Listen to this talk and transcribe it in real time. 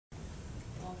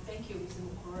Thank you, Mr.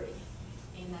 McCrory.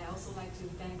 And I also like to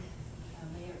thank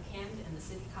Mayor Kent and the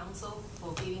City Council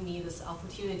for giving me this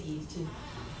opportunity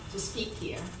to speak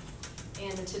here.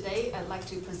 And today I'd like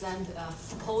to present a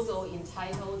proposal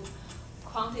entitled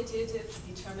Quantitative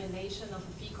Determination of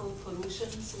Fecal Pollution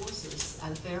Sources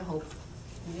at Fairhope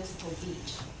Municipal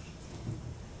Beach.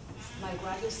 My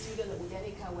graduate student,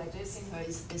 Udenica Wajesinger,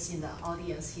 is in the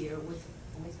audience here with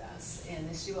us,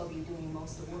 and she will be doing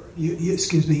most of the work.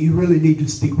 Excuse me, you really need to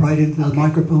speak right into the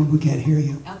microphone. We can't hear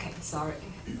you. Okay, sorry.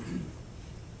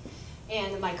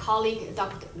 And my colleague,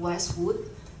 Dr. Westwood,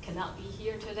 cannot be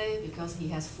here today because he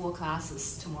has 4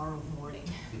 classes tomorrow morning.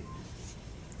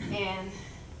 And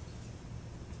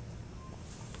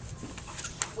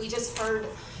we just heard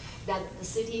that the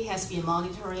city has been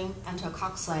monitoring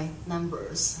anthracoxide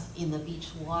numbers in the beach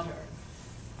water.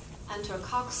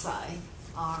 Anthracoxide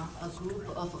are a group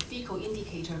of fecal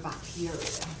indicator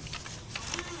bacteria.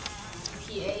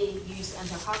 EPA used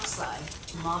anthracoxide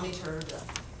to monitor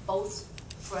both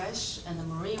fresh and the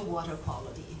marine water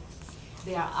quality.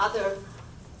 There are other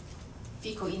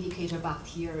fecal indicator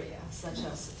bacteria, such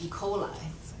as E. coli,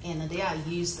 and they are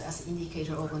used as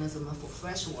indicator organism for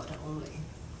fresh water only.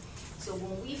 So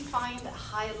when we find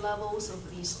high levels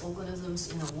of these organisms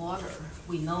in the water,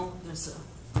 we know there's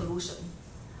a pollution.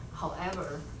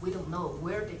 However, we don't know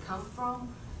where they come from,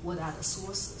 what are the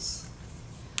sources.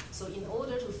 So in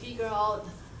order to figure out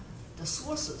the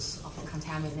sources of the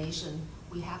contamination,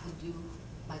 we have to do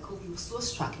microbial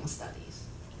source tracking studies.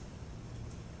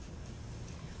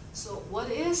 So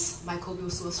what is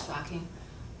microbial source tracking?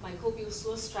 Microbial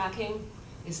source tracking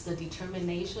is the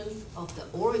determination of the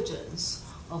origins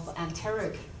of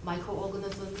enteric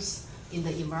microorganisms in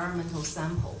the environmental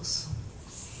samples.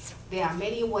 There are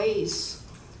many ways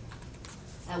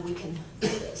that we can do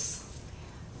this.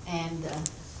 And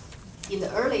in the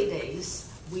early days,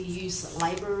 we use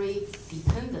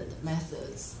library-dependent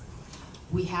methods.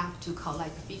 We have to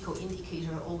collect fecal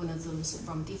indicator organisms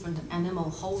from different animal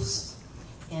hosts,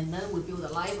 and then we build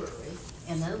a library,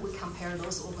 and then we compare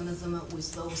those organisms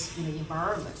with those in the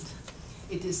environment.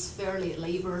 It is fairly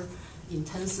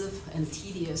labor-intensive and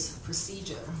tedious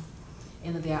procedure,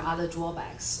 and there are other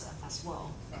drawbacks as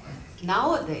well.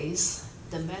 Nowadays,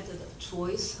 the method of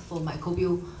choice for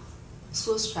microbial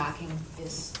source tracking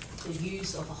is the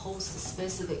use of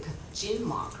host-specific gene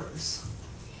markers.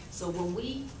 So when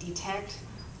we detect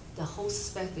the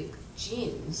host-specific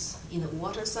genes in the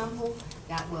water sample,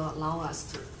 that will allow us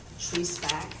to trace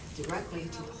back directly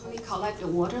to the host. We collect the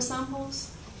water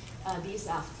samples. These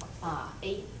are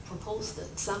 8 proposed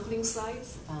sampling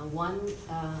sites. One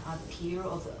at the pier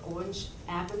of the Orange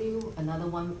Avenue, another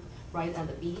one right at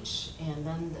the beach, and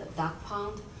then the duck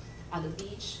pond at the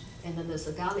beach, and then there's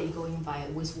a gully going by a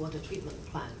wastewater treatment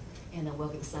plant, and then we'll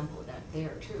get sample that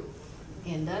there too.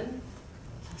 And then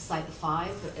site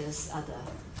 5 is at the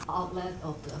outlet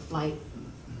of the Fly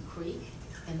Creek,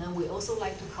 and then we also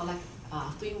like to collect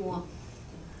 3 more,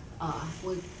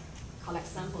 we collect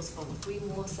samples from 3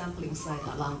 more sampling sites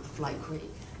along Fly Creek,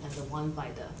 and the one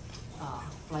by the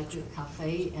Fly Creek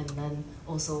Cafe, and then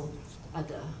also at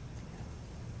the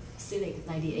Scenic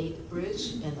 98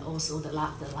 Bridge, and also the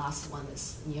last one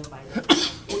is nearby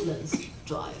the Woodlands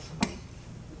Drive.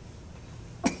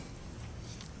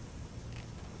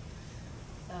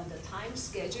 The time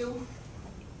schedule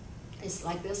is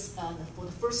like this. For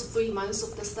the first 3 months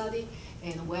of the study,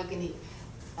 and we're going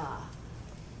to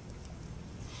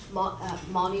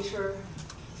monitor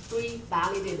 3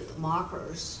 validated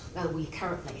markers that we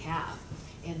currently have.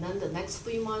 And then the next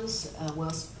 3 months,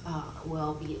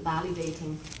 we'll be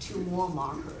validating 2 more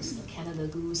markers, the Canada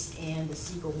Goose and the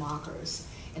Seagull markers.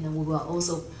 And then we will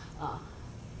also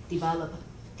develop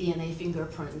DNA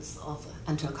fingerprints of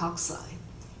anthracoxide.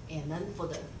 And then for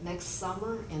the next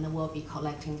summer, and then we'll be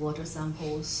collecting water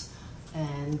samples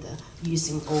and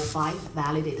using all 5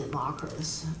 validated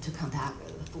markers to conduct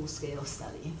a full-scale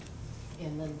study.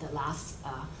 And then the last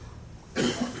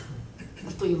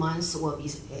 3 months, we'll be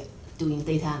doing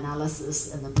data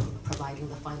analysis and then providing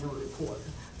the final report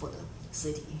for the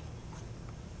city.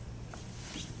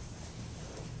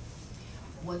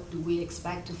 What do we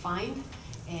expect to find?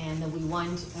 And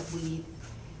we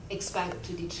expect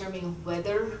to determine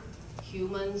whether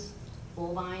humans,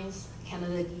 bovines,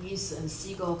 Canada geese, and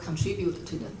seagull contribute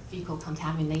to the fecal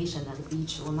contamination at the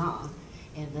beach or not.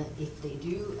 And if they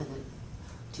do, and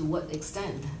to what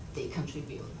extent they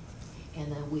contribute.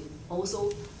 And then we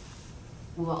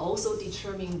will also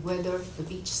determine whether the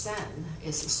beach sand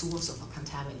is a source of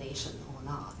contamination or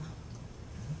not.